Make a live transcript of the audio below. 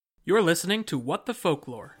You're listening to What the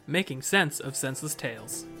Folklore, making sense of senseless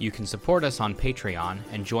tales. You can support us on Patreon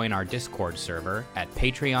and join our Discord server at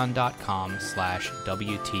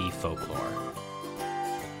patreon.com/WTfolklore.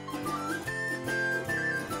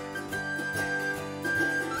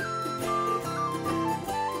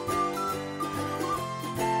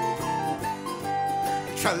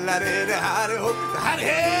 Tra-la-di-di-hi-di-ho,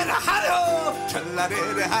 hi-di-hi-di-hi-di-ho,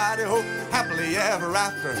 tra-la-di-di-hi-di-ho, happily ever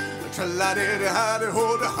after.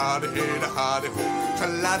 Tra-la-di-di-hi-di-ho, hi-di-hi-di-hi-di-ho,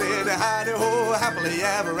 tra-la-di-di-hi-di-ho, happily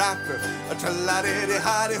ever after.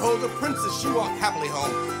 Tra-la-di-di-hi-di-ho, the princess, she walked happily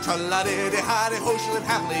home. Tra-la-di-di-hi-di-ho, she lived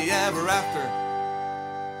happily ever after.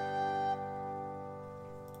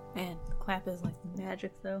 Man, the clap is like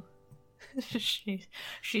magic, though. she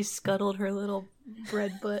scuttled her little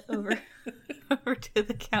bread butt over to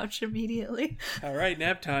the couch immediately. All right,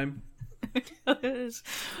 nap time.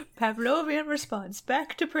 Pavlovian response.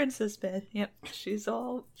 Back to princess bed. Yep, she's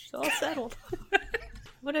all settled.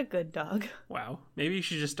 What a good dog. Wow. Maybe you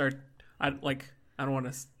should just start. I don't want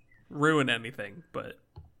to ruin anything, but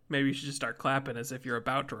maybe you should just start clapping as if you're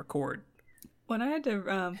about to record. When I had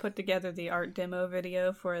to put together the art demo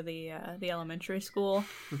video for the elementary school,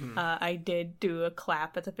 I did do a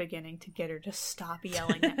clap at the beginning to get her to stop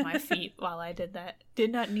yelling at my feet while I did that.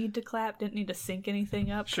 Did not need to clap, didn't need to sync anything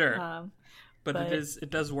up. Sure, but it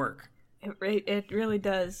does work. It really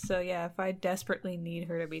does. So yeah, if I desperately need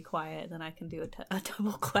her to be quiet, then I can do a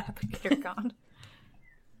double clap and get her gone.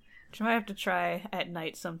 Which I might have to try at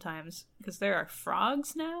night sometimes, because there are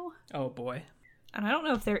frogs now. Oh boy. And I don't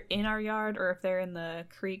know if they're in our yard or if they're in the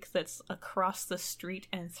creek that's across the street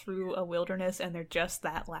and through a wilderness and they're just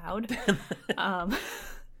that loud.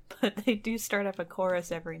 But they do start up a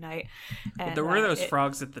chorus every night. And, there were those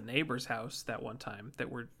frogs at the neighbor's house that one time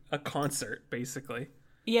that were a concert, basically.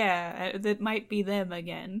 Yeah, that might be them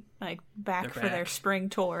again, like back for their spring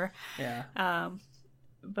tour. Yeah.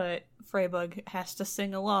 But Freybug has to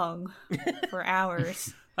sing along for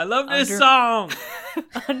hours. I love this song!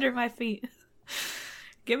 Under my feet.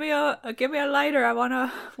 Give me a lighter. I want to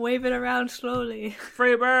wave it around slowly.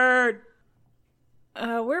 Freebird.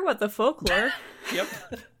 We're What the Folklore. Yep.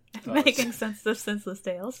 Making sense of senseless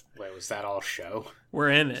tales. Wait, was that all show?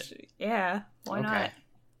 We're in it. Yeah. Why not?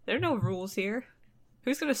 There are no rules here.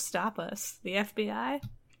 Who's gonna stop us? The FBI?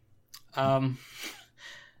 I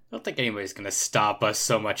don't think anybody's gonna stop us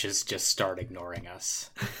so much as just start ignoring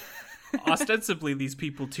us. Ostensibly, these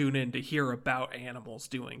people tune in to hear about animals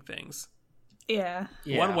doing things. Yeah.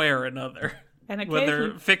 One way or another. And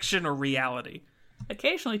whether fiction or reality.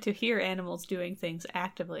 Occasionally to hear animals doing things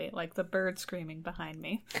actively, like the bird screaming behind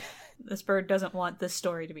me. This bird doesn't want this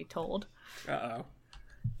story to be told. Uh-oh.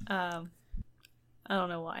 I don't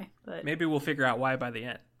know why, but... Maybe we'll figure out why by the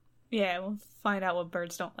end. Yeah, we'll find out what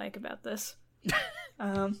birds don't like about this.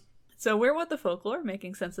 So we're What the Folklore,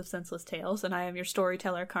 making sense of senseless tales, and I am your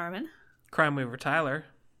storyteller, Carmen. Crime Weaver Tyler.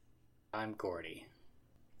 I'm Gordy.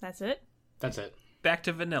 That's it? That's it. Back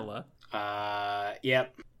to vanilla.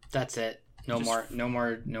 Yep. That's it. No more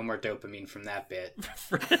dopamine from that bit.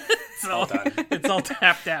 It's all done. It's all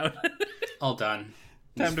tapped out. All done.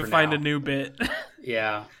 Time to find a new bit.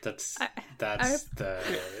 Yeah, that's the.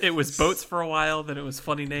 It was boats for a while, then it was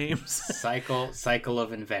funny names. cycle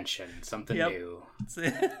of invention. Something new. That's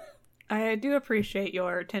it. I do appreciate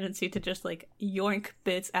your tendency to just like yoink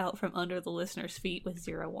bits out from under the listener's feet with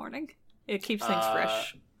zero warning. It keeps things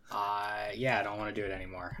fresh. Yeah, I don't want to do it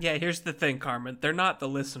anymore. Yeah, here's the thing, Carmen. They're not the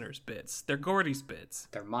listener's bits. They're Gordy's bits.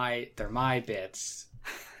 They're my bits,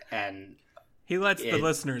 and he lets the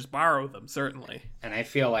listeners borrow them, certainly. And I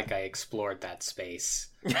feel like I explored that space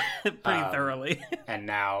pretty thoroughly. and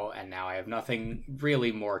now I have nothing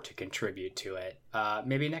really more to contribute to it.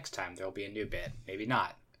 Maybe next time there'll be a new bit. Maybe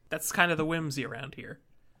not. That's kind of the whimsy around here.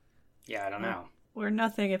 Yeah, I don't know. We're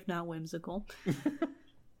nothing if not whimsical.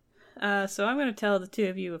 So I'm going to tell the two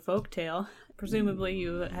of you a folk tale. Presumably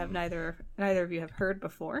you have neither of you have heard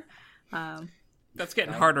before. That's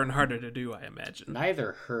getting harder and harder to do, I imagine.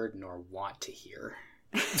 Neither heard nor want to hear.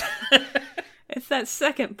 It's that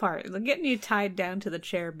second part. Getting you tied down to the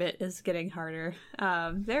chair bit is getting harder.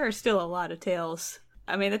 There are still a lot of tales.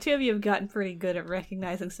 I mean, the two of you have gotten pretty good at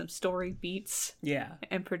recognizing some story beats. Yeah.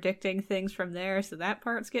 And predicting things from there, so that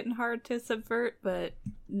part's getting hard to subvert, but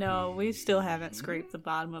no, we still haven't scraped the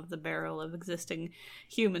bottom of the barrel of existing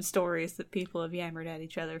human stories that people have yammered at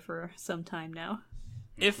each other for some time now.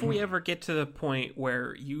 If we ever get to the point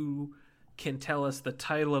where you can tell us the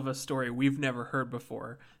title of a story we've never heard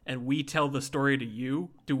before, and we tell the story to you,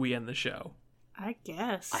 do we end the show? I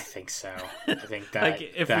guess. I think so. I think that, like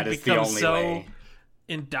if that we is the become only so way.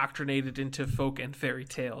 Indoctrinated into folk and fairy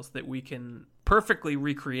tales that we can perfectly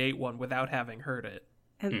recreate one without having heard it.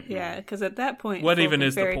 And, yeah, because at that point, What folk even and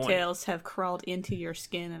is the fairy point? tales have crawled into your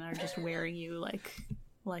skin and are just wearing you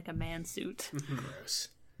like a man suit. Gross.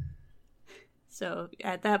 So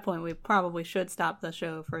at that point, we probably should stop the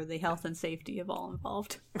show for the health and safety of all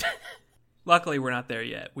involved. Luckily, we're not there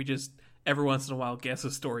yet. We just, every once in a while, guess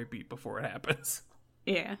a story beat before it happens.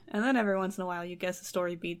 Yeah, and then every once in a while you guess a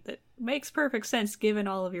story beat that makes perfect sense given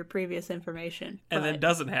all of your previous information. And then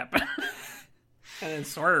doesn't happen. And then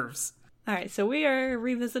swerves. Alright, so we are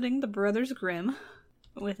revisiting the Brothers Grimm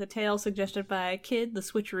with a tale suggested by Kid, the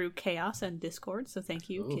Switcheroo Chaos, and Discord. So thank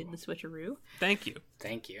you, Kid, the Switcheroo. Thank you.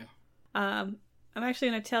 Thank you. I'm actually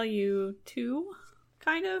going to tell you two,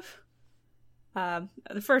 kind of.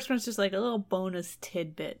 The first one's just like a little bonus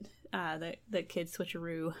tidbit that Kid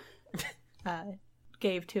Switcheroo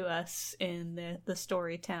gave to us in the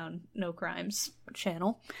Storytown No Crimes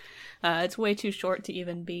channel. It's way too short to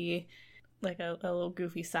even be like a little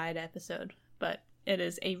goofy side episode, but it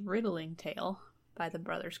is a riddling tale by the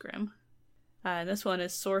Brothers Grimm. This one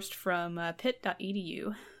is sourced from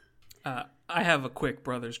pit.edu. I have a quick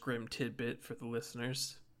Brothers Grimm tidbit for the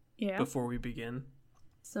listeners Yeah, before we begin.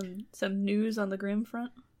 some news on the Grimm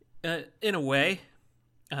front. In a way,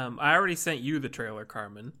 I already sent you the trailer,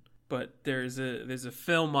 Carmen, but there's a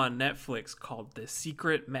film on Netflix called The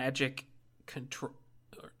Secret Magic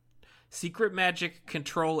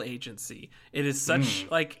Control Agency. It is such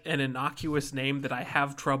like an innocuous name that I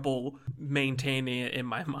have trouble maintaining it in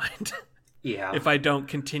my mind. Yeah. If I don't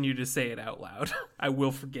continue to say it out loud, I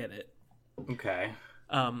will forget it. Okay.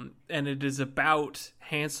 And it is about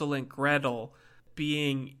Hansel and Gretel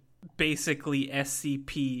being basically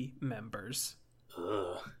SCP members.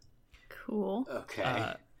 Ugh. Cool.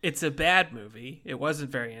 Okay. It's a bad movie. It wasn't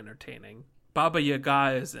very entertaining. Baba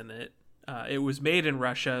Yaga is in it. It was made in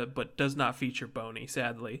Russia, but does not feature Boney,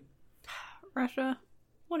 sadly. Russia,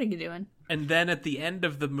 what are you doing? And then at the end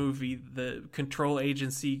of the movie, the control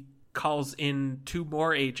agency calls in two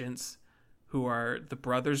more agents who are the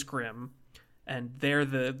Brothers Grimm, and they're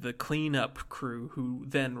the cleanup crew who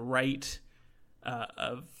then write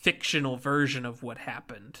a fictional version of what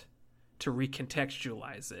happened to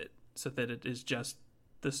recontextualize it so that it is just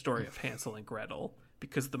the story of Hansel and Gretel,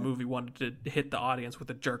 because the movie wanted to hit the audience with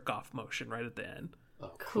a jerk-off motion right at the end.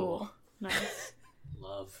 Oh, Cool. Nice.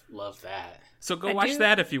 Love that. So go I watch do-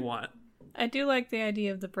 that if you want. I do like the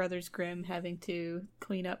idea of the Brothers Grimm having to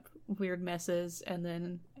clean up weird messes and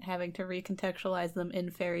then having to recontextualize them in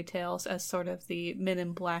fairy tales as sort of the Men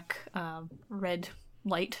in Black red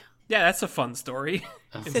light Yeah, that's a fun story.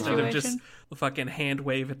 Instead of just situation. a fucking hand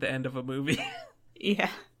wave at the end of a movie. Yeah.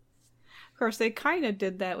 Of course, they kind of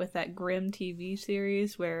did that with that Grimm TV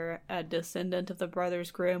series where a descendant of the Brothers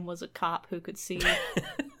Grimm was a cop who could see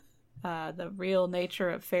the real nature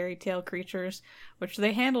of fairy tale creatures, which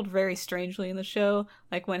they handled very strangely in the show.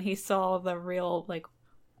 Like when he saw the real, like,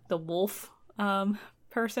 the wolf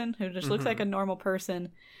person who just looks like a normal person.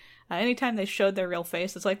 Anytime they showed their real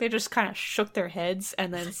face, it's like they just kind of shook their heads,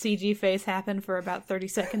 and then CG face happened for about 30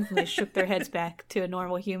 seconds, and they shook their heads back to a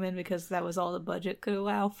normal human because that was all the budget could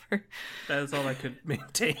allow for. That is all I could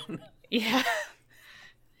maintain. Yeah.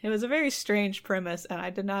 It was a very strange premise, and I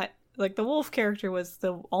did not... Like, the wolf character was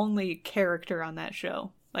the only character on that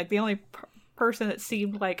show. Like, the only person that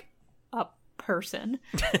seemed like a person.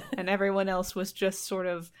 And everyone else was just sort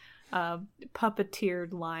of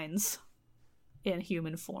puppeteered lines in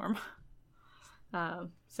human form. So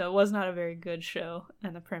it was not a very good show,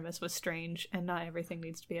 and the premise was strange, and not everything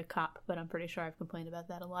needs to be a cop, but I'm pretty sure I've complained about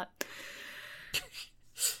that a lot.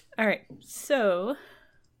 Alright, so...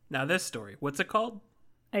 Now this story, what's it called?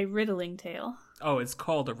 A riddling tale. Oh, it's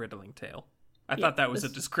called A Riddling Tale. I thought that was a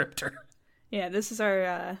this- descriptor. Yeah, this is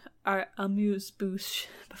our amuse-bouche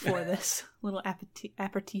before this little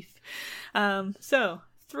aperitif. So,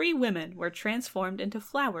 3 women were transformed into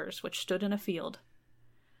flowers which stood in a field.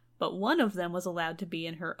 But one of them was allowed to be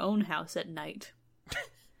in her own house at night.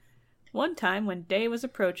 One time, when day was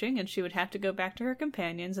approaching and she would have to go back to her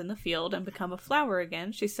companions in the field and become a flower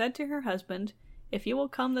again, she said to her husband, "If you will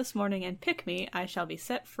come this morning and pick me, I shall be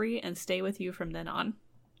set free and stay with you from then on."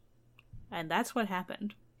 And that's what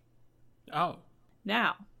happened. Oh.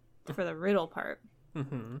 Now, for the riddle part.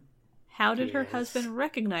 Mm-hmm. How did her Yes. husband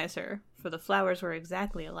recognize her? For the flowers were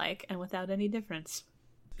exactly alike and without any difference.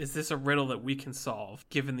 Is this a riddle that we can solve,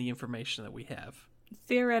 given the information that we have?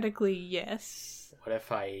 Theoretically, yes. What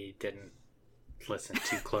if I didn't listen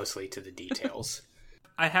too closely to the details?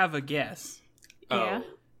 I have a guess. Yeah.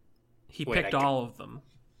 Oh, He Wait, picked I all of them.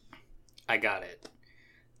 I got it.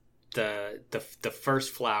 The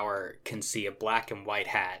first flower can see a black and white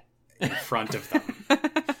hat in front of them.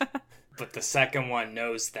 but the second one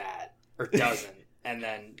knows that, or doesn't, and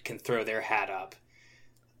then can throw their hat up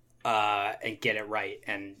and get it right.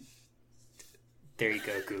 And there you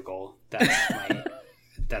go, Google.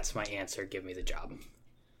 That's my answer. Give me the job.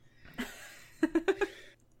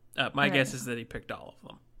 My guess is that he picked all of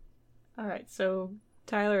them. All right, so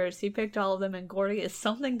Tyler he picked all of them, and Gordy is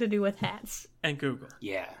something to do with hats. And Google.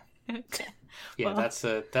 Yeah. Okay. Yeah, Well, that's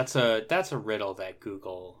a riddle that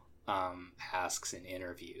Google asks in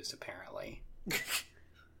interviews, apparently.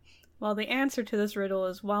 well, the answer to this riddle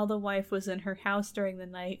is while the wife was in her house during the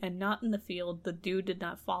night and not in the field, the dew did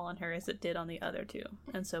not fall on her as it did on the other two.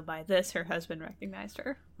 And so by this, her husband recognized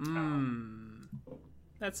her.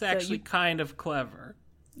 That's actually kind of clever.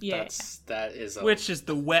 Yeah. That is Which is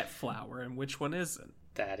the wet flower and which one isn't?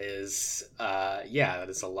 that is that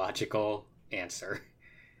is a logical answer,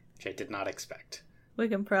 which I did not expect. We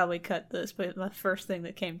can probably cut this, but the first thing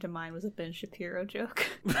that came to mind was a Ben Shapiro joke.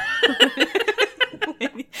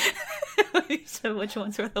 So which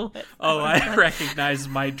ones were the wet? Oh, I recognize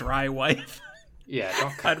my dry wife. Yeah,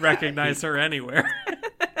 don't cut I'd recognize her anywhere.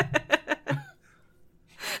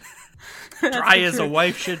 Dry as a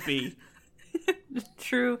wife should be. The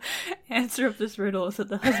true answer of this riddle is that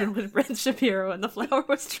the husband was Ben Shapiro and the flower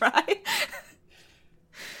was dry.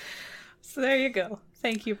 So there you go.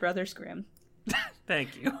 Thank you, Brothers Grimm.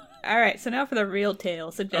 Thank you. All right, so now for the real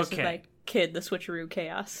tale suggested Okay. by Kid, the Switcheroo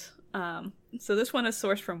Chaos. So this one is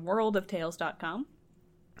sourced from worldoftales.com,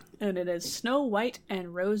 and it is Snow White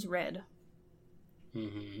and Rose Red.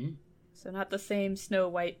 Mm-hmm. So not the same Snow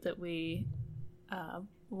White that we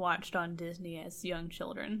watched on Disney as young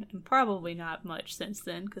children, and probably not much since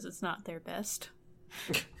then, because it's not their best.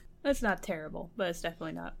 It's not terrible, but it's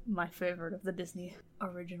definitely not my favorite of the Disney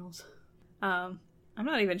originals. I'm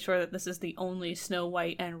not even sure that this is the only Snow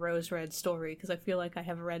White and Rose Red story, because I feel like I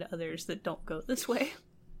have read others that don't go this way.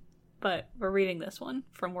 But we're reading this one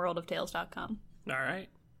from worldoftales.com. All right.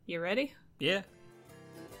 You ready? Yeah.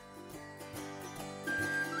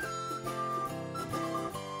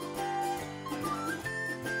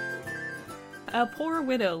 A poor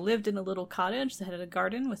widow lived in a little cottage that had a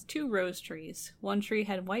garden with 2 rose trees. One tree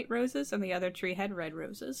had white roses and the other tree had red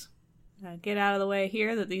roses. Now get out of the way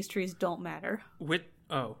here that these trees don't matter.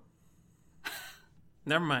 Oh.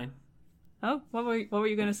 Never mind. Oh, what were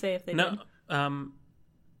you going to say if they No. did?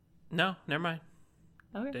 No, never mind.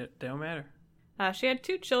 Okay. They don't matter. She had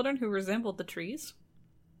 2 children who resembled the trees.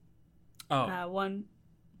 Oh. One...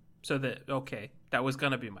 So that was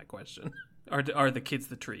gonna be my question. Are the kids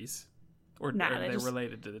the trees, or Nah, are they they just-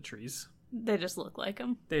 related to the trees? They just look like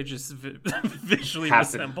them. They just visually Happen-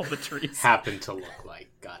 resemble the trees. Happen to look like.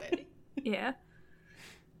 Got it. Yeah.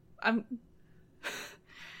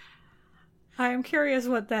 I'm curious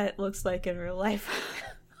what that looks like in real life.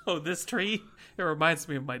 Oh, this tree? It reminds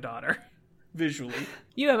me of my daughter, visually.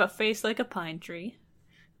 You have a face like a pine tree.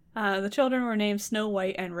 The children were named Snow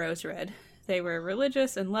White and Rose Red. They were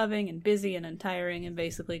religious and loving and busy and untiring and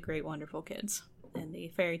basically great, wonderful kids. And the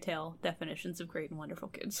fairy tale definitions of great and wonderful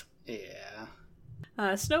kids. Yeah.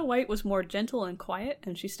 Snow White was more gentle and quiet,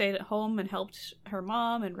 and she stayed at home and helped her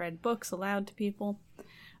mom and read books aloud to people.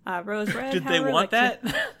 Rose Red, Did they however, want liked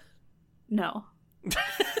that? No.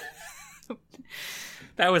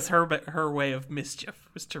 That was her way of mischief,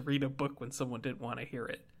 was to read a book when someone didn't want to hear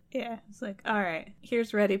it. Yeah, it's like, all right,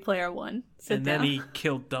 here's Ready Player One. Sit And down. then he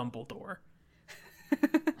killed Dumbledore.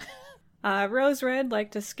 Rose Red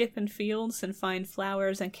liked to skip in fields and find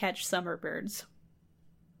flowers and catch summer birds.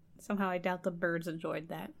 Somehow I doubt the birds enjoyed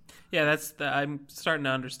that. Yeah, I'm starting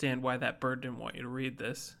to understand why that bird didn't want you to read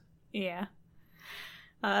this. Yeah.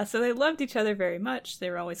 So they loved each other very much.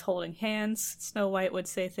 They were always holding hands. Snow White would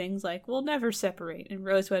say things like, "We'll never separate." And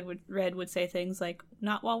Rose Red would say things like,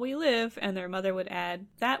 "Not while we live." And their mother would add,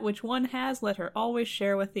 "That which one has, let her always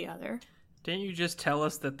share with the other." Didn't you just tell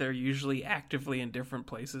us that they're usually actively in different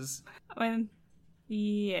places? I mean,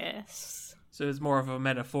 yes. So it's more of a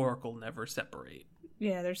metaphorical never separate.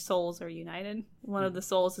 Yeah, their souls are united. One of the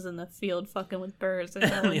souls is in the field fucking with birds. And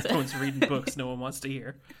And the other one's reading books no one wants to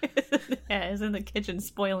hear. yeah, is in the kitchen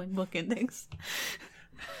spoiling book endings.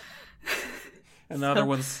 And the other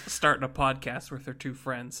one's starting a podcast with her 2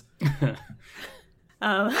 friends.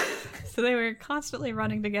 So they were constantly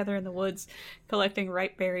running together in the woods, collecting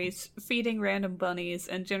ripe berries, feeding random bunnies,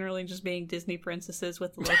 and generally just being Disney princesses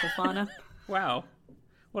with the local fauna. Wow.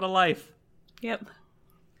 What a life. Yep.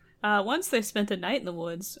 Once they spent a night in the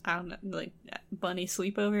woods, I don't know, like bunny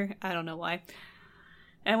sleepover, I don't know why.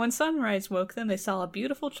 And when sunrise woke them, they saw a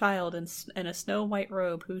beautiful child in a snow-white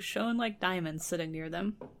robe who shone like diamonds sitting near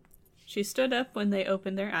them. She stood up when they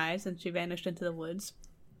opened their eyes, and she vanished into the woods.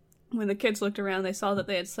 When the kids looked around, they saw that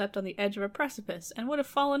they had slept on the edge of a precipice and would have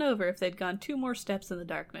fallen over if they'd gone 2 more steps in the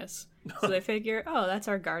darkness. So they figure, oh, that's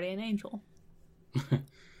our guardian angel. I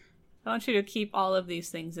want you to keep all of these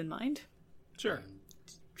things in mind. Sure.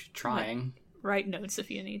 Trying. Write notes if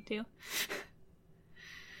you need to.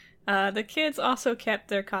 The kids also kept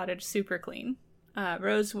their cottage super clean.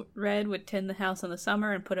 Rose Red would tend the house in the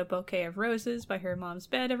summer and put a bouquet of roses by her mom's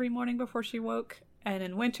bed every morning before she woke. And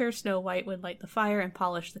in winter, Snow White would light the fire and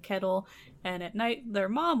polish the kettle. And at night, their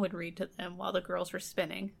mom would read to them while the girls were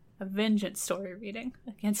spinning. A vengeance story reading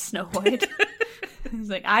against Snow White.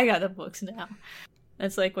 He's like, I got the books now.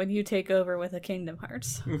 It's like when you take over with a Kingdom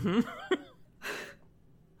Hearts. Mm-hmm.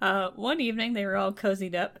 One evening, they were all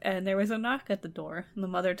cozied up, and there was a knock at the door. And the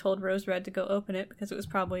mother told Rose Red to go open it because it was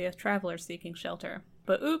probably a traveler seeking shelter.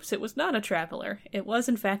 But oops, it was not a traveler. It was,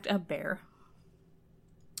 in fact, a bear.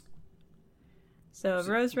 So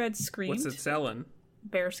Rose Red screamed. What's it selling?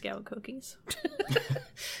 Bear Scout cookies.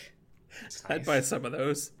 That's I'd nice. buy some of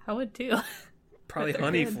those. I would too. Probably they're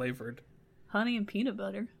honey good. flavored. Honey and peanut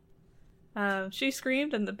butter. She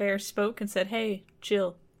screamed, and the bear spoke and said, "Hey,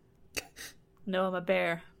 chill. No, I'm a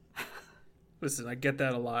bear. Listen, I get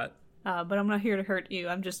that a lot. But I'm not here to hurt you.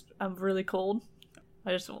 I'm really cold.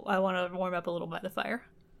 I want to warm up a little by the fire.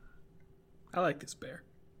 I like this bear.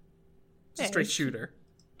 It's a Hey, straight shooter.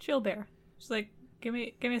 Chill bear. She's like, give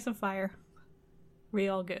me some fire. We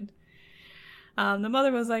all good." The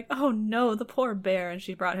mother was like, "Oh no, the poor bear," and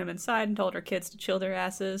she brought him inside and told her kids to chill their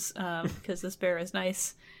asses, because this bear is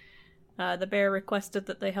nice. The bear requested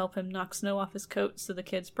that they help him knock snow off his coat, so the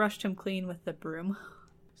kids brushed him clean with the broom.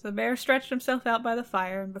 So the bear stretched himself out by the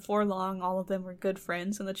fire, and before long, all of them were good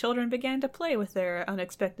friends, and the children began to play with their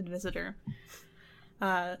unexpected visitor.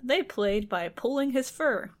 They played by pulling his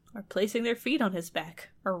fur, or placing their feet on his back,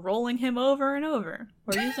 or rolling him over and over,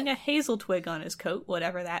 or using a hazel twig on his coat,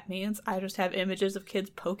 whatever that means. I just have images of kids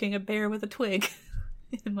poking a bear with a twig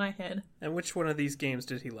in my head. And which one of these games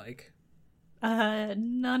did he like?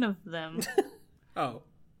 None of them. Oh,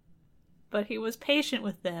 But he was patient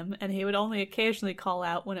with them, and he would only occasionally call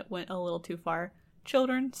out when it went a little too far.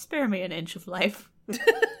 "Children, spare me an inch of life."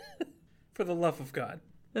 for the love of God.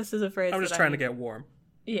 This is a phrase I'm just trying to get warm.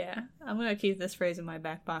 Yeah, I'm gonna keep this phrase in my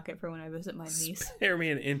back pocket for when I visit my niece. Spare me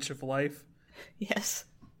an inch of life. Yes.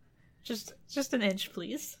 Just an inch,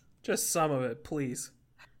 please. Just some of it, please.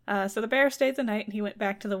 So the bear stayed the night, and he went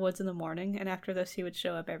back to the woods in the morning, and after this he would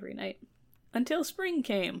show up every night. Until spring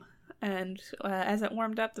came, and as it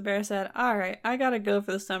warmed up, the bear said, "Alright, I gotta go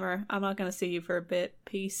for the summer. I'm not gonna see you for a bit.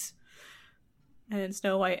 Peace." And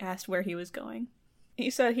Snow White asked where he was going. He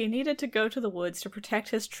said he needed to go to the woods to protect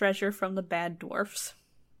his treasure from the bad dwarfs.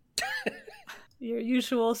 Your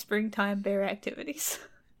usual springtime bear activities.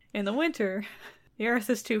 In the winter, the earth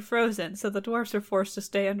is too frozen, so the dwarfs are forced to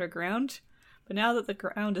stay underground. But now that the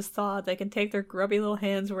ground is thawed, they can take their grubby little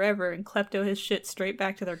hands wherever and klepto his shit straight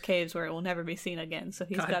back to their caves where it will never be seen again. So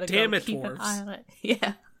he's God got to damn go it, keep dwarves. an eye on it.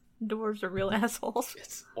 Yeah, dwarves are real assholes.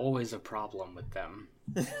 It's always a problem with them.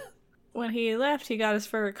 When he left, he got his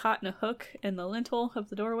fur caught in a hook in the lintel of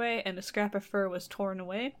the doorway, and a scrap of fur was torn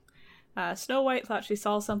away. Snow White thought she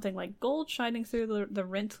saw something like gold shining through the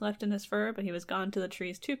rent left in his fur, but he was gone to the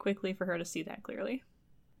trees too quickly for her to see that clearly.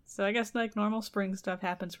 So I guess like normal spring stuff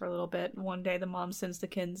happens for a little bit. One day the mom sends the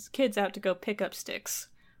kids out to go pick up sticks,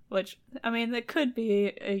 which, I mean, that could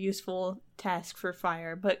be a useful task for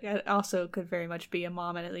fire, but it also could very much be a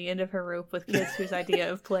mom at the end of her rope with kids whose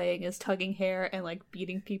idea of playing is tugging hair and like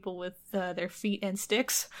beating people with their feet and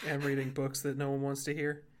sticks. And reading books that no one wants to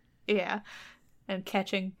hear. Yeah, and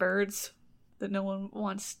catching birds that no one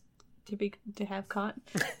wants to have caught.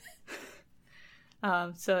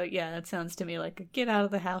 So yeah, that sounds to me like a get out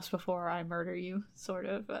of the house before I murder you sort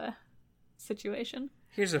of situation.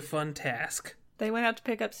 Here's a fun task. They went out to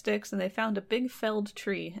pick up sticks, and they found a big felled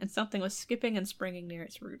tree, and something was skipping and springing near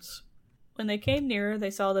its roots. When they came nearer, they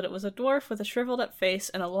saw that it was a dwarf with a shriveled-up face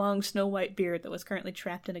and a long snow-white beard that was currently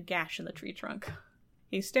trapped in a gash in the tree trunk.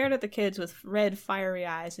 He stared at the kids with red, fiery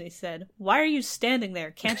eyes, and he said, "Why are you standing there?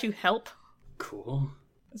 Can't you help?" Cool.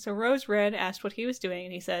 So Rose Red asked what he was doing,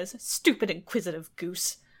 and he says, "Stupid inquisitive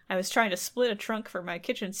goose. I was trying to split a trunk for my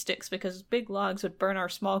kitchen sticks because big logs would burn our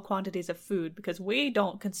small quantities of food, because we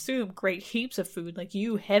don't consume great heaps of food like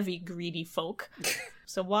you heavy, greedy folk."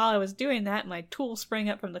 So while I was doing that, my tool sprang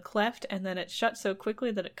up from the cleft, and then it shut so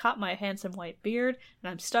quickly that it caught my handsome white beard, and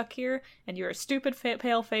I'm stuck here, and you're a stupid,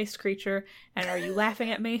 pale-faced creature, and are you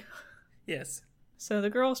laughing at me? Yes. So the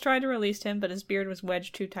girls tried to release him, but his beard was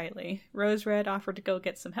wedged too tightly. Rose Red offered to go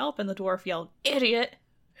get some help, and the dwarf yelled, "Idiot!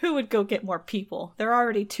 Who would go get more people? There are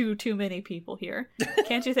already too many people here.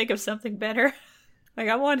 Can't you think of something better?" Like,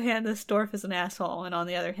 on one hand, this dwarf is an asshole, and on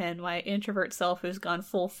the other hand, my introvert self who's gone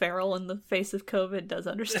full feral in the face of COVID does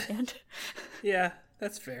understand. Yeah,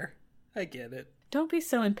 that's fair. I get it. Don't be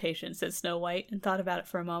so impatient, said Snow White, and thought about it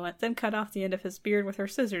for a moment, then cut off the end of his beard with her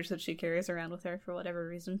scissors that she carries around with her for whatever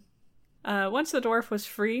reason. Once the dwarf was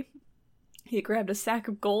free, he grabbed a sack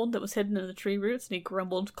of gold that was hidden in the tree roots, and he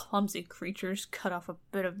grumbled, "Clumsy creatures, cut off a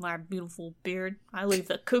bit of my beautiful beard. I leave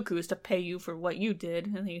the cuckoos to pay you for what you did."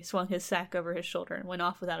 And he swung his sack over his shoulder and went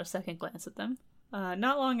off without a second glance at them.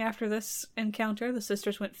 Not long after this encounter, the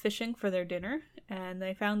sisters went fishing for their dinner, and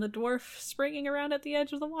they found the dwarf springing around at the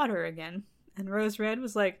edge of the water again. And Rose Red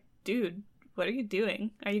was like, "Dude, what are you doing?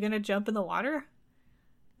 Are you gonna jump in the water?"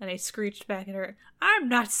 And he screeched back at her, "I'm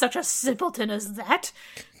not such a simpleton as that!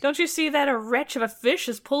 Don't you see that a wretch of a fish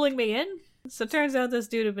is pulling me in?" So it turns out this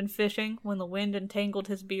dude had been fishing when the wind entangled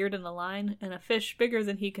his beard in the line, and a fish bigger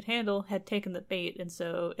than he could handle had taken the bait, and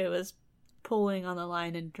so it was pulling on the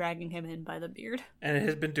line and dragging him in by the beard. And it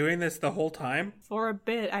has been doing this the whole time? For a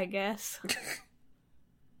bit, I guess.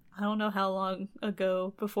 I don't know how long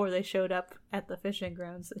ago before they showed up at the fishing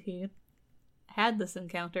grounds that he had this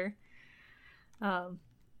encounter.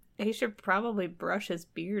 He should probably brush his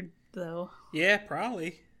beard, though. Yeah,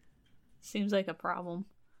 probably. Seems like a problem.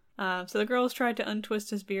 So the girls tried to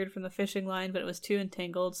untwist his beard from the fishing line, but it was too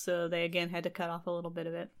entangled, so they again had to cut off a little bit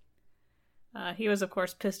of it. He was, of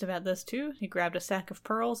course, pissed about this, too. He grabbed a sack of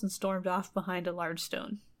pearls and stormed off behind a large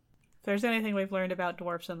stone. If there's anything we've learned about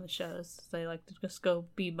dwarfs on the shows, they like to just go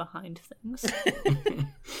be behind things.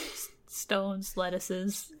 Stones,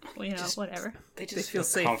 lettuces, whatever. They just feel feel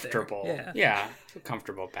safe comfortable. there. Yeah, feel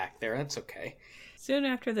comfortable back there. That's okay. Soon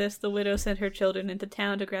after this, the widow sent her children into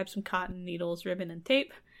town to grab some cotton, needles, ribbon, and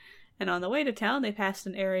tape. And on the way to town, they passed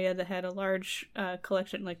an area that had a large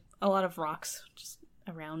collection, like a lot of rocks just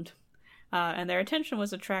around. And their attention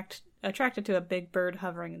was attracted to a big bird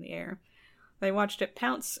hovering in the air. They watched it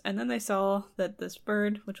pounce, and then they saw that this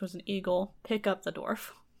bird, which was an eagle, pick up the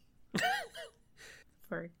dwarf.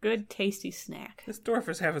 For a good, tasty snack. This dwarf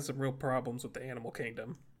is having some real problems with the animal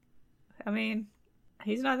kingdom. I mean,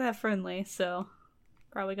 he's not that friendly, so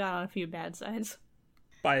probably got on a few bad sides.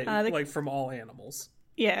 From all animals.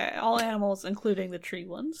 Yeah, all animals, including the tree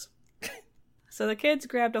ones. So the kids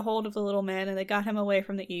grabbed a hold of the little man and they got him away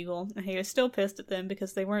from the eagle, and he was still pissed at them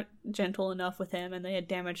because they weren't gentle enough with him and they had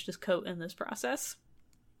damaged his coat in this process.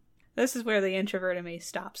 This is where the introvert in me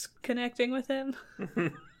stops connecting with him.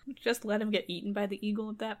 Just let him get eaten by the eagle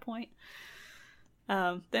at that point.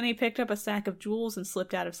 Then he picked up a sack of jewels and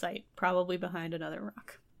slipped out of sight, probably behind another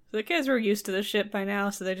rock. So the kids were used to the ship by now,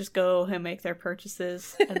 so they just go and make their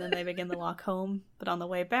purchases, and then they begin the walk home. But on the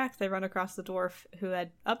way back, they run across the dwarf, who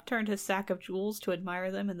had upturned his sack of jewels to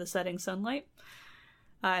admire them in the setting sunlight.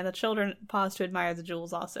 And the children paused to admire the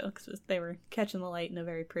jewels also, because they were catching the light in a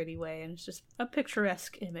very pretty way, and it's just a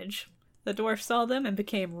picturesque image. The dwarf saw them and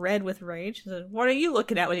became red with rage, and said, "What are you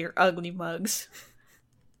looking at with your ugly mugs?"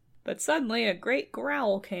 But suddenly a great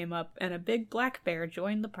growl came up, and a big black bear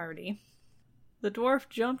joined the party. The dwarf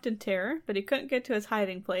jumped in terror, but he couldn't get to his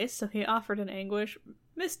hiding place, so he offered in anguish,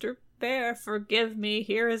 "Mr. Bear, forgive me.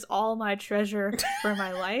 Here is all my treasure for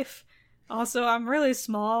my life. Also, I'm really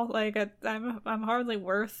small. Like, I'm hardly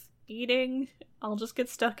worth eating. I'll just get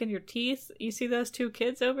stuck in your teeth. You see those two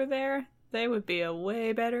kids over there? They would be a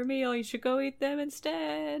way better meal. You should go eat them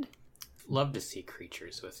instead." Love to see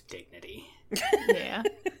creatures with dignity. Yeah.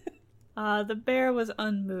 The bear was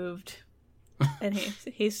unmoved, and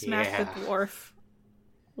he smacked the dwarf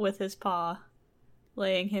with his paw,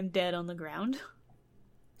 laying him dead on the ground.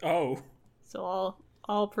 Oh. So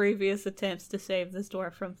all previous attempts to save this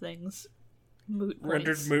dwarf from things moot points.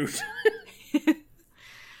 Rendered moot.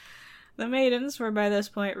 The maidens were by this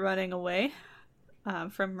point running away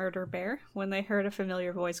from Murder Bear when they heard a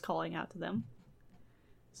familiar voice calling out to them.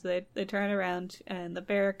 So they turned around, and the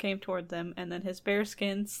bear came toward them, and then his bear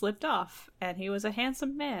skin slipped off, and he was a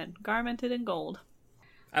handsome man, garmented in gold.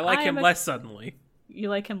 I like him less suddenly. You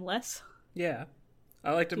like him less? Yeah.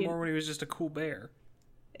 I liked him more when he was just a cool bear.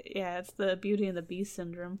 Yeah, it's the Beauty and the Beast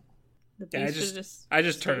syndrome. The Beast I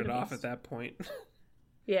just turned it off at that point.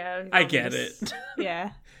 Yeah. I get it.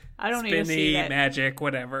 Yeah. I don't need Spinny, to see that. magic,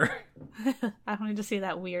 whatever. I don't need to see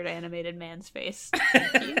that weird animated man's face.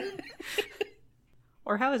 Thank you.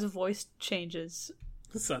 Or how his voice changes.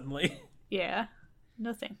 Suddenly. Yeah.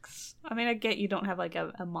 No thanks. I mean, I get you don't have like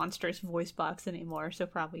a monstrous voice box anymore, so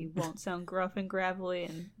probably won't sound gruff and gravelly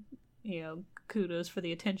and, kudos for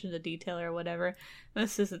the attention to detail or whatever.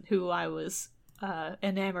 This isn't who I was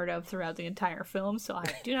enamored of throughout the entire film, so I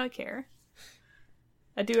do not care.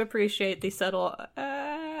 I do appreciate the subtle,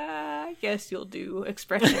 guess you'll do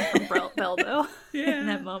expression from Beldo Yeah. in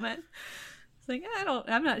that moment. It's like,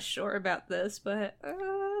 I'm not sure about this, but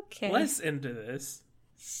okay. Less into this.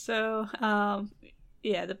 So,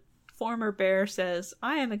 the former bear says,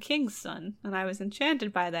 I am a king's son, and I was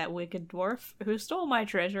enchanted by that wicked dwarf who stole my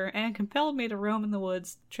treasure and compelled me to roam in the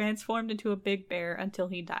woods, transformed into a big bear until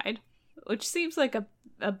he died. Which seems like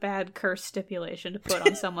a bad curse stipulation to put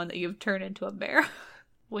on someone that you've turned into a bear.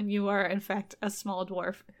 When you are, in fact, a small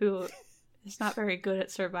dwarf who is not very good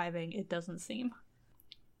at surviving, it doesn't seem.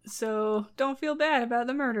 So, don't feel bad about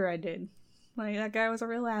the murder I did. Like, that guy was a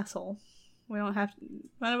real asshole. None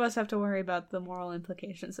of us have to worry about the moral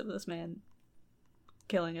implications of this man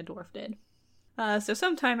killing a dwarf dead. So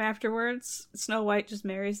sometime afterwards, Snow White just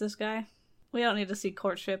marries this guy. We don't need to see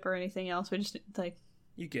courtship or anything else. We just,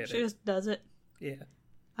 You get she it. just does it.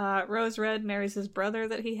 Yeah. Rose Red marries his brother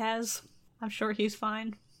that he has. I'm sure he's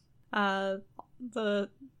fine. The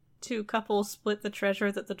two couples split the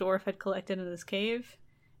treasure that the dwarf had collected in his cave,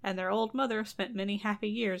 and their old mother spent many happy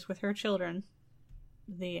years with her children.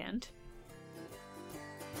 The end.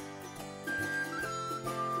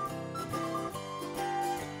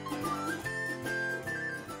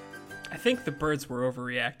 I think the birds were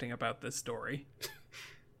overreacting about this story.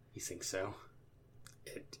 You think so?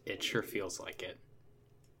 It sure feels like it.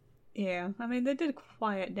 Yeah, I mean, they did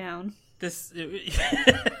quiet down. This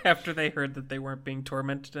after they heard that they weren't being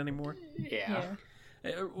tormented anymore. Yeah.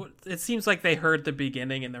 It seems like they heard the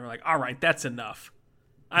beginning and they were like, all right, that's enough.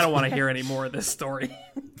 I don't want to hear any more of this story.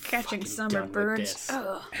 Catching Fucking summer done with birds. this.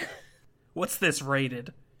 Ugh. What's this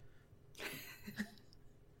rated?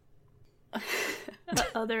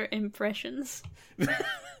 Other impressions?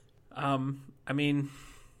 I mean,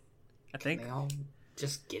 I think They all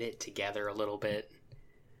just get it together a little bit.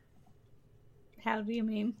 How do you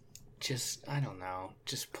mean? Just, I don't know,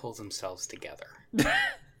 just pull themselves together.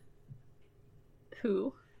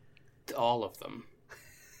 Who? All of them.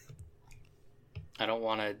 I don't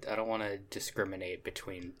want to discriminate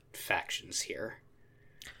between factions here.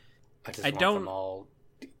 I just want don't- them all.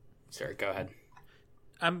 Sorry, go ahead.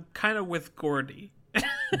 I'm kind of with Gordy.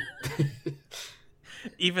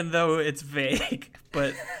 Even though it's vague,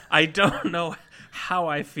 but I don't know how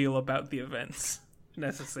I feel about the events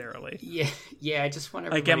necessarily. Yeah. I just want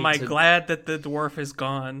Like, everybody am I to. glad that the dwarf is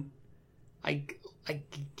gone? I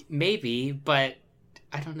maybe, but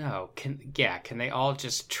I don't know. Can they all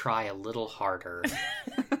just try a little harder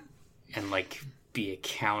and like be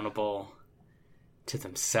accountable to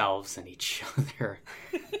themselves and each other?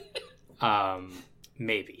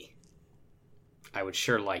 Maybe. I would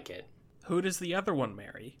sure like it. Who does the other one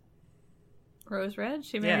marry? Rose Red?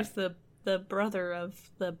 She marries the brother of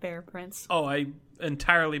the bear prince. Oh, I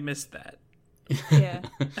entirely missed that. Yeah.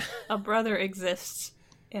 A brother exists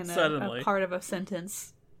in Suddenly. a part of a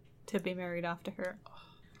sentence to be married off to her.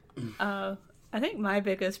 I think my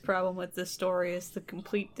biggest problem with this story is the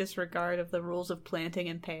complete disregard of the rules of planting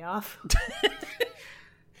and payoff.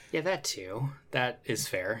 Yeah, that too. That is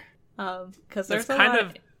fair. Because That's there's a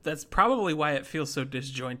lot. that's probably why it feels so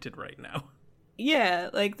disjointed right now. Yeah,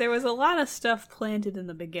 like there was a lot of stuff planted in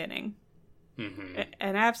the beginning, Mm-hmm.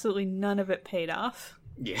 and absolutely none of it paid off.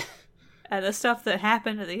 Yeah. And the stuff that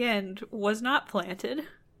happened at the end was not planted.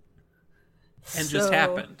 And just So,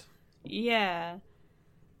 happened. Yeah.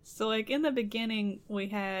 So, like, in the beginning, when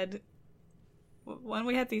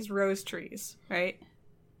we had these rose trees, right?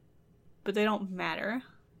 But they don't matter.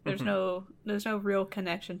 There's no real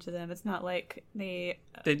connection to them. It's not like they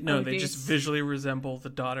Just visually resemble the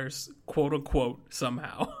daughters, quote unquote,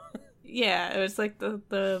 somehow. Yeah, it was like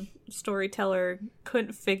the storyteller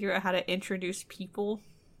couldn't figure out how to introduce people.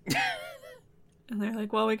 And they're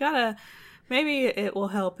like, well, maybe it will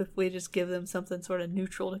help if we just give them something sort of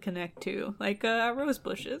neutral to connect to, like rose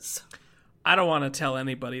bushes. I don't want to tell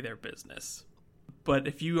anybody their business, but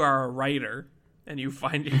if you are a writer and you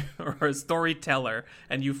find or a storyteller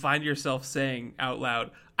and you find yourself saying out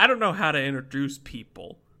loud, I don't know how to introduce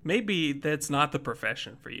people, maybe that's not the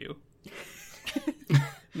profession for you.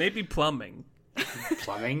 Maybe plumbing.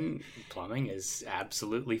 Plumbing is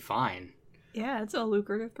absolutely fine. Yeah, it's a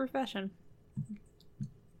lucrative profession.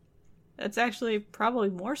 It's actually probably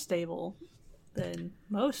more stable than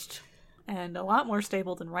most, and a lot more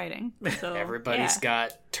stable than writing. So Everybody's yeah.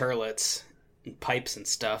 got turlets and pipes and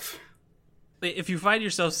stuff. If you find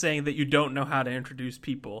yourself saying that you don't know how to introduce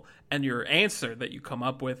people and your answer that you come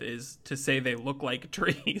up with is to say they look like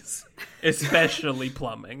trees, especially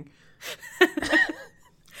plumbing.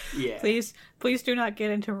 Yeah. Please do not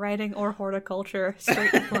get into writing or horticulture.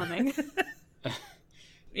 Straight to plumbing.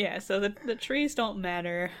 Yeah, so the trees don't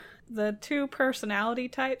matter. The two personality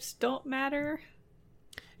types don't matter.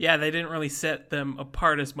 Yeah, they didn't really set them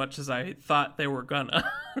apart as much as I thought they were gonna.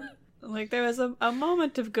 Like, there was a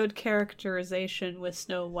moment of good characterization with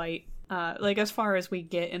Snow White, like, as far as we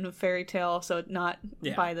get in a fairy tale, so not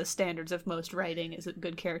by the standards of most writing is it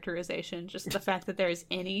good characterization. Just the fact that there's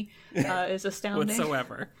any is astounding.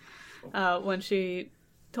 Whatsoever. When she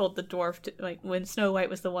told the dwarf, when Snow White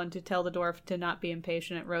was the one to tell the dwarf to not be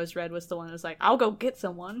impatient, Rose Red was the one who was like, I'll go get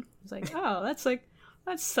someone. It's like, oh,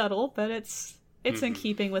 that's subtle, but it's in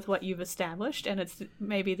keeping with what you've established, and it's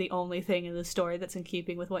maybe the only thing in the story that's in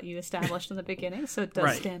keeping with what you established in the beginning, so it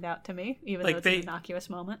does stand out to me, even though it's an innocuous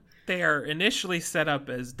moment. They are initially set up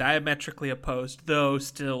as diametrically opposed, though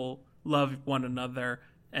still love one another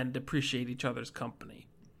and appreciate each other's company.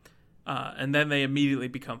 And then they immediately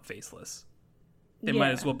become faceless. They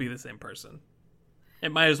might as well be the same person.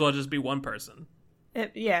 It might as well just be one person.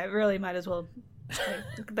 It really might as well.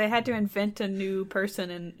 They had to invent a new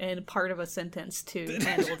person in part of a sentence to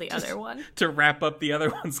handle the other one. To wrap up the other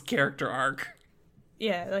one's character arc.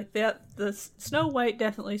 Yeah, like the Snow White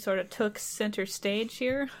definitely sort of took center stage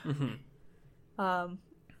here. Mm-hmm. And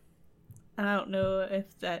I don't know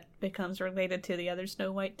if that becomes related to the other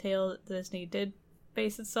Snow White tale that Disney did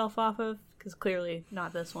base itself off of, because clearly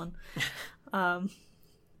not this one.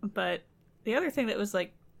 But the other thing that was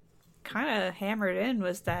like kind of hammered in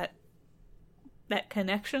was that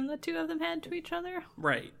connection the two of them had to each other.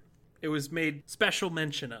 Right. It was made special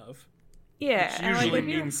mention of. Yeah. Which usually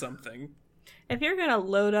means something. If you're gonna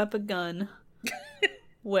load up a gun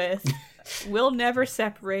with we'll never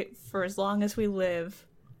separate for as long as we live,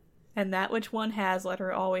 and that which one has, let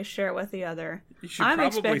her always share with the other. You should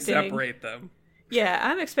probably separate them. Yeah,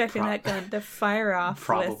 I'm expecting that gun to fire off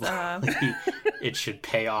with... It should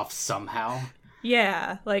pay off somehow.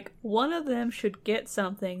 Yeah, like, one of them should get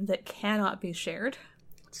something that cannot be shared.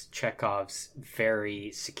 It's Chekhov's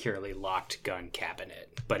very securely locked gun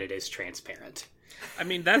cabinet, but it is transparent. I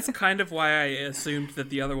mean, that's kind of why I assumed that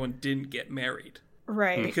the other one didn't get married.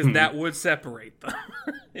 Right. Because that would separate them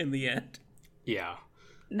in the end. Yeah.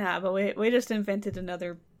 Nah, but we just invented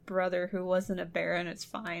another brother who wasn't a bear, and it's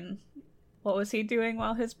fine. What was he doing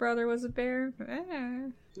while his brother was a bear?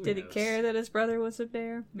 Did he care that his brother was a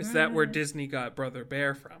bear? Is that where Disney got Brother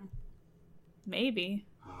Bear from? Maybe.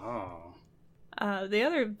 Oh. The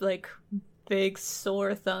other, like, big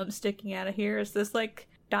sore thumb sticking out of here is this, like,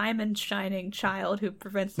 diamond shining child who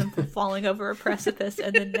prevents them from falling over a precipice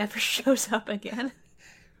and then never shows up again.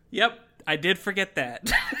 Yep, I did forget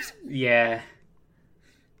that. Yeah.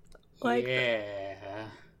 Like, yeah.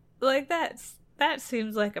 Like, that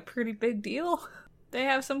seems like a pretty big deal. They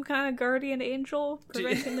have some kind of guardian angel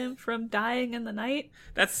preventing them from dying in the night.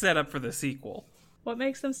 That's set up for the sequel. What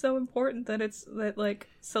makes them so important that like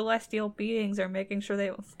celestial beings are making sure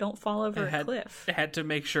they don't fall over a cliff? It had to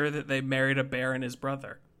make sure that they married a bear and his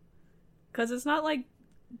brother. Because it's not like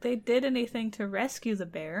they did anything to rescue the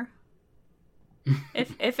bear.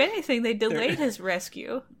 If anything, they delayed his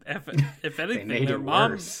rescue. If anything, their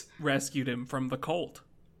mom rescued him from the cold.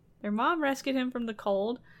 Their mom rescued him from the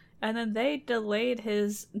cold, and then they delayed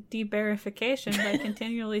his debearification by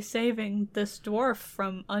continually saving this dwarf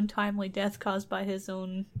from untimely death caused by his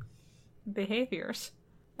own behaviors.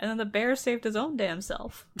 And then the bear saved his own damn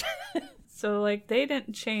self. So, like, they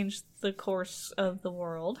didn't change the course of the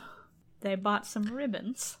world. They bought some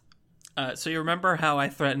ribbons. So you remember how I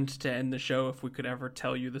threatened to end the show if we could ever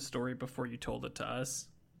tell you the story before you told it to us?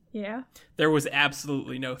 Yeah. There was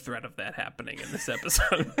absolutely no threat of that happening in this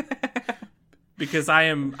episode. Because I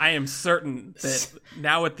am certain that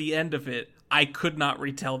now at the end of it, I could not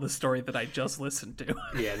retell the story that I just listened to.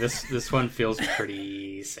 Yeah, this one feels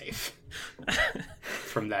pretty safe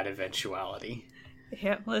from that eventuality.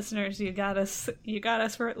 Yeah, listeners, you got us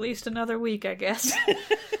for at least another week, I guess.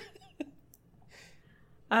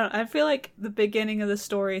 I feel like the beginning of the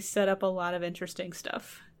story set up a lot of interesting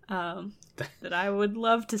stuff that I would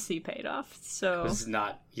love to see paid off. So it was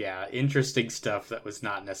interesting stuff that was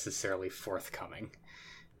not necessarily forthcoming.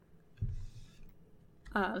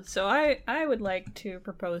 So I would like to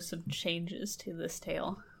propose some changes to this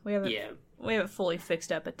tale. We haven't fully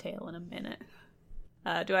fixed up a tale in a minute.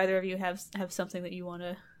 Do either of you have something that you want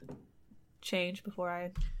to change before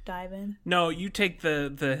I dive in? No, you take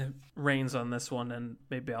the reins on this one, and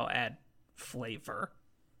maybe I'll add flavor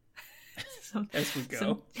as we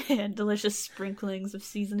go. Some delicious sprinklings of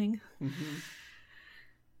seasoning. Mm-hmm.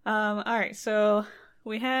 All right, so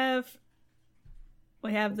we have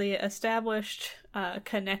the established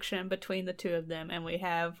connection between the two of them, and we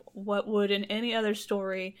have what would in any other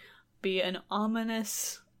story be an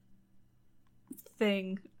ominous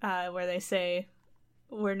thing where they say,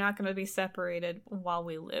 we're not going to be separated while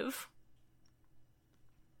we live.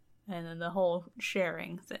 and then the whole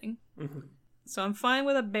sharing thing. Mm-hmm. So I'm fine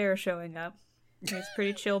with a bear showing up. He's a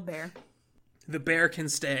pretty chill bear. The bear can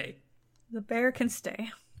stay. The bear can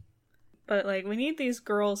stay. But, like, we need these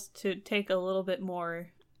girls to take a little bit more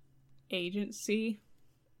agency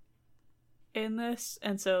in this.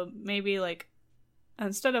 And so maybe, like,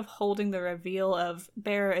 instead of holding the reveal of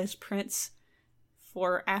Bear as Prince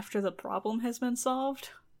for after the problem has been solved,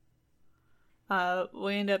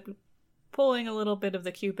 we end up pulling a little bit of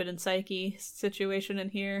the Cupid and Psyche situation in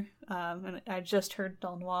here. And I just heard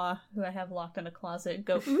Danois, who I have locked in a closet,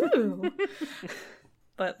 go, ooh!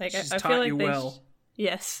 But, like, She's I taught feel like you well.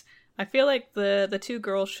 Yes. I feel like the two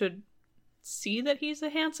girls should see that he's a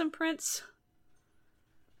handsome prince.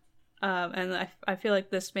 And I feel like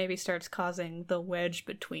this maybe starts causing the wedge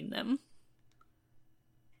between them.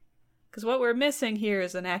 Because what we're missing here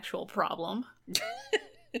is an actual problem.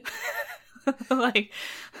 like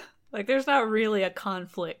there's not really a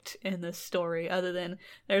conflict in this story other than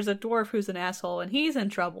there's a dwarf who's an asshole and he's in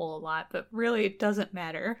trouble a lot, but really it doesn't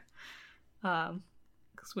matter.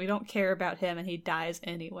 Because we don't care about him and he dies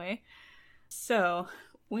anyway. So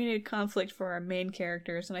we need conflict for our main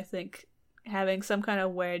characters, and I think having some kind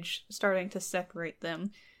of wedge starting to separate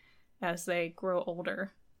them as they grow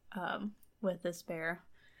older with this bear.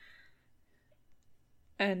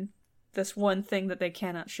 And this one thing that they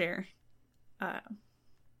cannot share.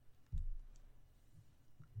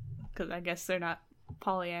 Because I guess they're not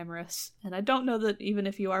polyamorous. And I don't know that even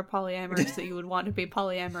if you are polyamorous that you would want to be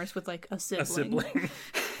polyamorous with, like, a sibling. A sibling.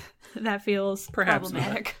 That feels Perhaps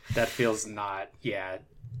problematic. That feels not, yeah.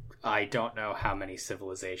 I don't know how many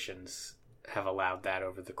civilizations have allowed that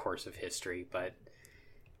over the course of history, but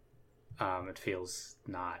it feels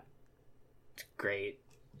not great.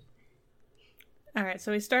 Alright,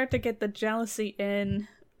 so we start to get the jealousy in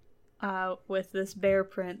with this bear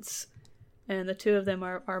prince, and the two of them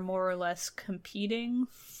are more or less competing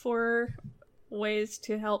for ways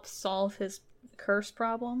to help solve his curse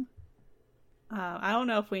problem. I don't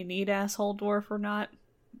know if we need asshole dwarf or not.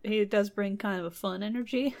 He does bring kind of a fun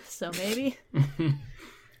energy, so maybe.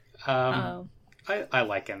 I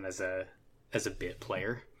like him as a bit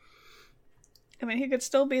player. I mean, he could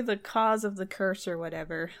still be the cause of the curse or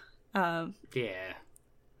whatever. Yeah.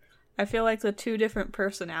 I feel like the two different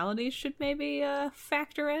personalities should maybe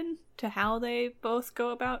factor in to how they both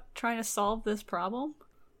go about trying to solve this problem.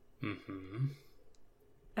 Mm-hmm.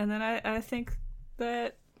 And then I think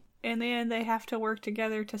that in the end they have to work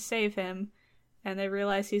together to save him, and they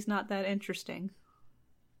realize he's not that interesting.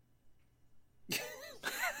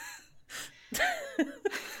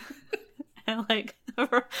 And, like,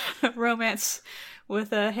 a romance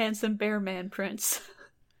with a handsome bear man prince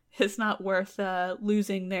is not worth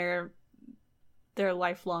losing their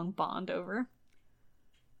lifelong bond over.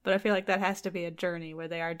 But I feel like that has to be a journey where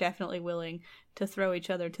they are definitely willing to throw each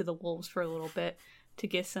other to the wolves for a little bit to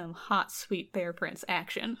get some hot, sweet bear prince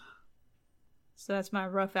action. So that's my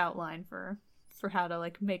rough outline for how to,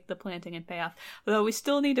 like, make the planting and pay off. Although we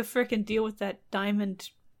still need to frickin' deal with that Diamond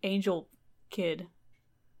Angel kid.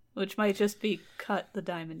 Which might just be cut the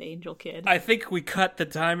Diamond Angel kid. I think we cut the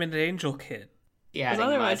Diamond Angel kid. Yeah,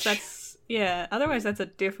 otherwise that's a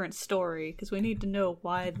different story, because we need to know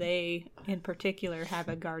why they in particular have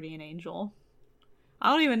a guardian angel.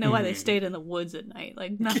 I don't even know why they stayed in the woods at night.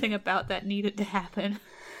 Like, nothing about that needed to happen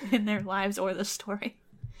in their lives or the story.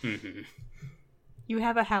 Mm-hmm. You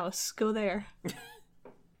have a house, go there.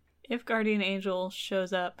 If guardian angel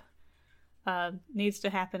shows up, needs to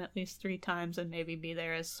happen at least 3 times and maybe be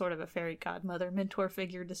there as sort of a fairy godmother mentor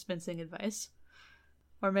figure dispensing advice.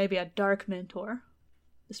 Or maybe a dark mentor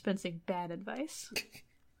dispensing bad advice.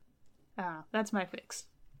 That's my fix.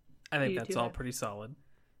 I think that's all pretty solid.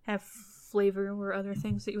 Have flavor or other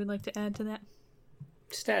things that you would like to add to that?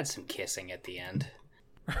 Just add some kissing at the end.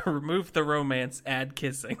 Remove the romance, add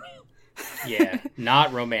kissing. Yeah,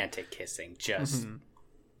 not romantic kissing, just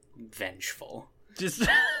vengeful. Just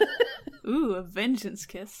Ooh, a vengeance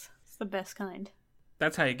kiss. It's the best kind.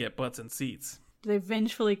 That's how you get butts and seats. Do they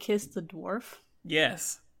vengefully kiss the dwarf?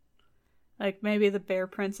 Yes. Like, maybe the bear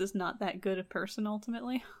prince is not that good a person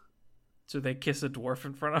ultimately. So they kiss a dwarf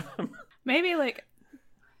in front of him. Maybe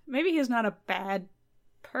he's not a bad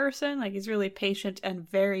person. Like, he's really patient and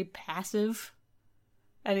very passive.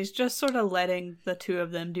 And he's just sort of letting the two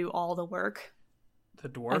of them do all the work. The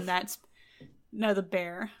dwarf? And no, the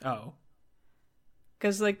bear. Oh.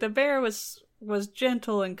 Because, like, the bear was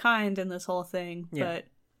gentle and kind in this whole thing, yeah.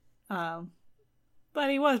 But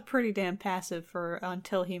he was pretty damn passive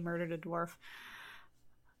until he murdered a dwarf.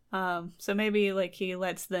 So maybe, like, he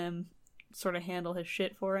lets them sort of handle his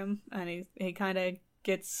shit for him, and he kind of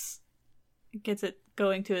gets it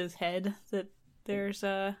going to his head that there's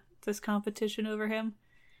this competition over him.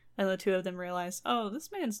 And the two of them realize, oh,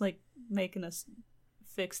 this man's like making us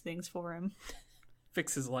fix things for him.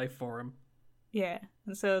 Fix his life for him. Yeah.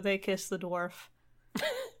 And so they kiss the dwarf.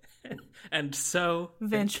 And so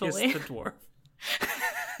eventually they kiss the dwarf.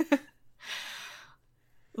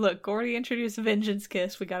 Look, Gordy introduced Vengeance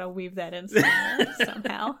Kiss. We gotta weave that in somewhere,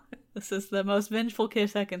 somehow. This is the most vengeful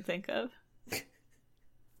kiss I can think of.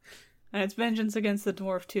 And it's vengeance against the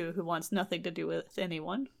dwarf, too, who wants nothing to do with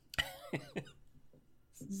anyone.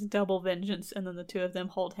 This is double vengeance, and then the two of them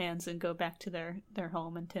hold hands and go back to their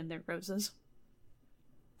home and tend their roses.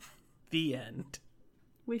 The end.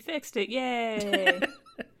 We fixed it, yay!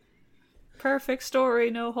 Perfect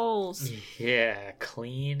story, no holes. Yeah,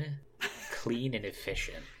 clean and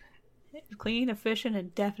efficient. Clean, efficient,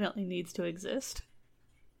 and definitely needs to exist.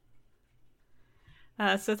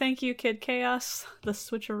 So thank you, Kid Chaos, the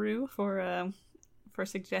Switcheroo, for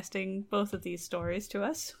suggesting both of these stories to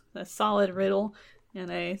us. A solid riddle and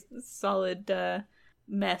a solid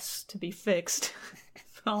mess to be fixed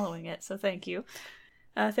following it, so thank you.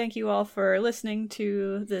 Thank you all for listening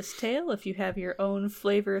to this tale. If you have your own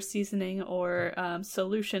flavor, seasoning, or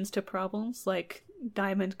solutions to problems like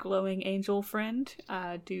Diamond Glowing Angel Friend,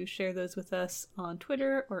 do share those with us on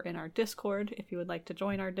Twitter or in our Discord. If you would like to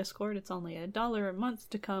join our Discord, it's only $1 a month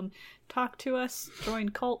to come talk to us, join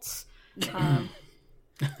cults,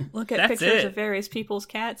 look at pictures of various people's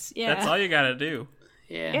cats. Yeah, that's all you gotta do.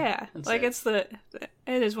 Yeah. Like it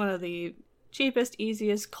is one of the cheapest,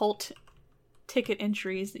 easiest cult ticket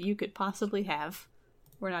entries that you could possibly have.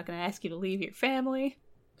 We're not going to ask you to leave your family.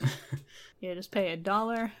 You just pay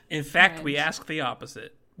 $1. In fact, we ask the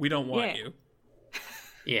opposite. We don't want you.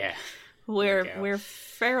 Yeah. We're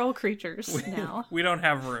feral creatures now. We don't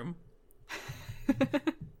have room.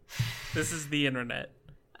 This is the internet.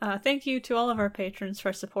 Thank you to all of our patrons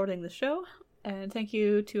for supporting the show. And thank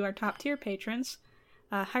you to our top tier patrons.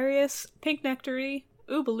 Hyrius, Pink Nectary,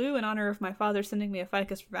 Oobaloo, in honor of my father sending me a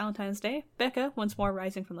ficus for Valentine's Day. Becca, once more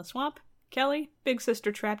rising from the swamp. Kelly, Big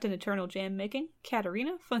Sister trapped in eternal jam making.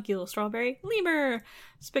 Katarina, Funky Little Strawberry. Lemur,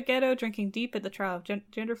 Spaghetto drinking deep at the trial of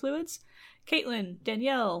gender fluids. Caitlin,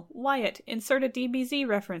 Danielle, Wyatt, insert a DBZ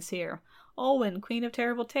reference here. Olwen, Queen of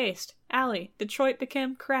Terrible Taste. Allie, Detroit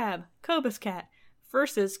Became Crab. Cobus Cat,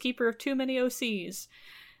 Versus Keeper of Too Many OCs.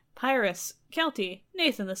 Pyrus, Kelty,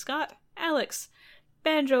 Nathan the Scot. Alex,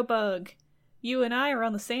 Banjo Bug. You and I are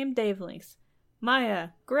on the same wavelength. Maya,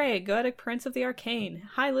 Grey, Goetic Prince of the Arcane,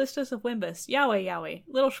 High Listus of Wimbus, Yowie,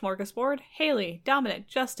 Little Smorgasbord, Haley, Dominic,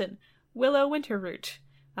 Justin, Willow Winterroot,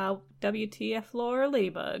 WTF Lore,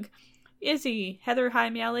 Ladybug, Izzy, Heather High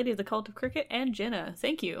Meow Lady of the Cult of Cricket, and Jenna.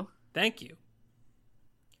 Thank you. Thank you.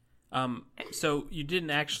 So you didn't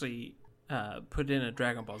actually put in a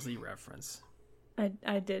Dragon Ball Z reference.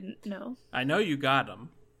 I didn't know. I know you got them.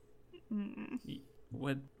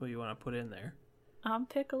 What do you want to put in there? I'm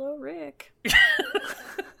Piccolo Rick.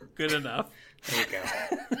 Good enough. There you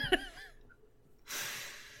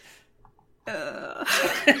go.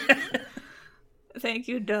 Thank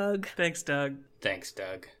you, Doug. Thanks, Doug. Thanks,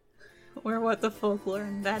 Doug. We're What the Folklore,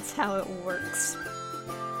 and that's how it works.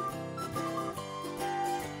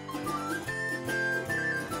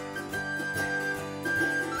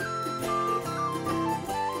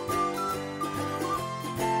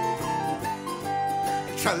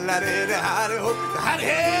 Tra-la-di-di-hi-di-ho,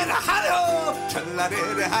 hi-di-hi-di-hi-di-ho,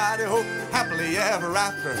 tra-la-di-di-hi-di-ho, happily ever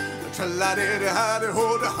after.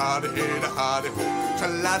 Tra-la-di-di-hi-di-ho, hi-di-hi-di-hi-di-ho,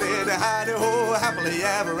 tra-la-di-di-hi-di-ho, happily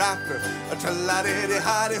ever after.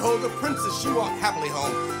 Tra-la-di-di-hi-di-ho, the princess, she walked happily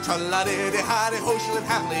home. Tra-la-di-di-hi-di-ho, she lived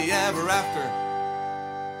happily ever after.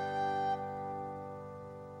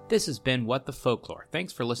 This has been What the Folklore.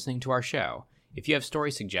 Thanks for listening to our show. If you have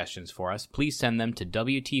story suggestions for us, please send them to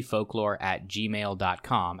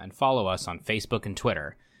wtfolklore@gmail.com and follow us on Facebook and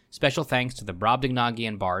Twitter. Special thanks to the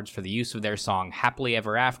Brobdingnagian Bards for the use of their song Happily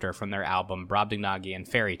Ever After from their album Brobdingnagian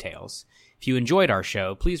Fairy Tales. If you enjoyed our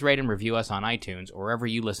show, please rate and review us on iTunes or wherever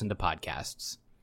you listen to podcasts.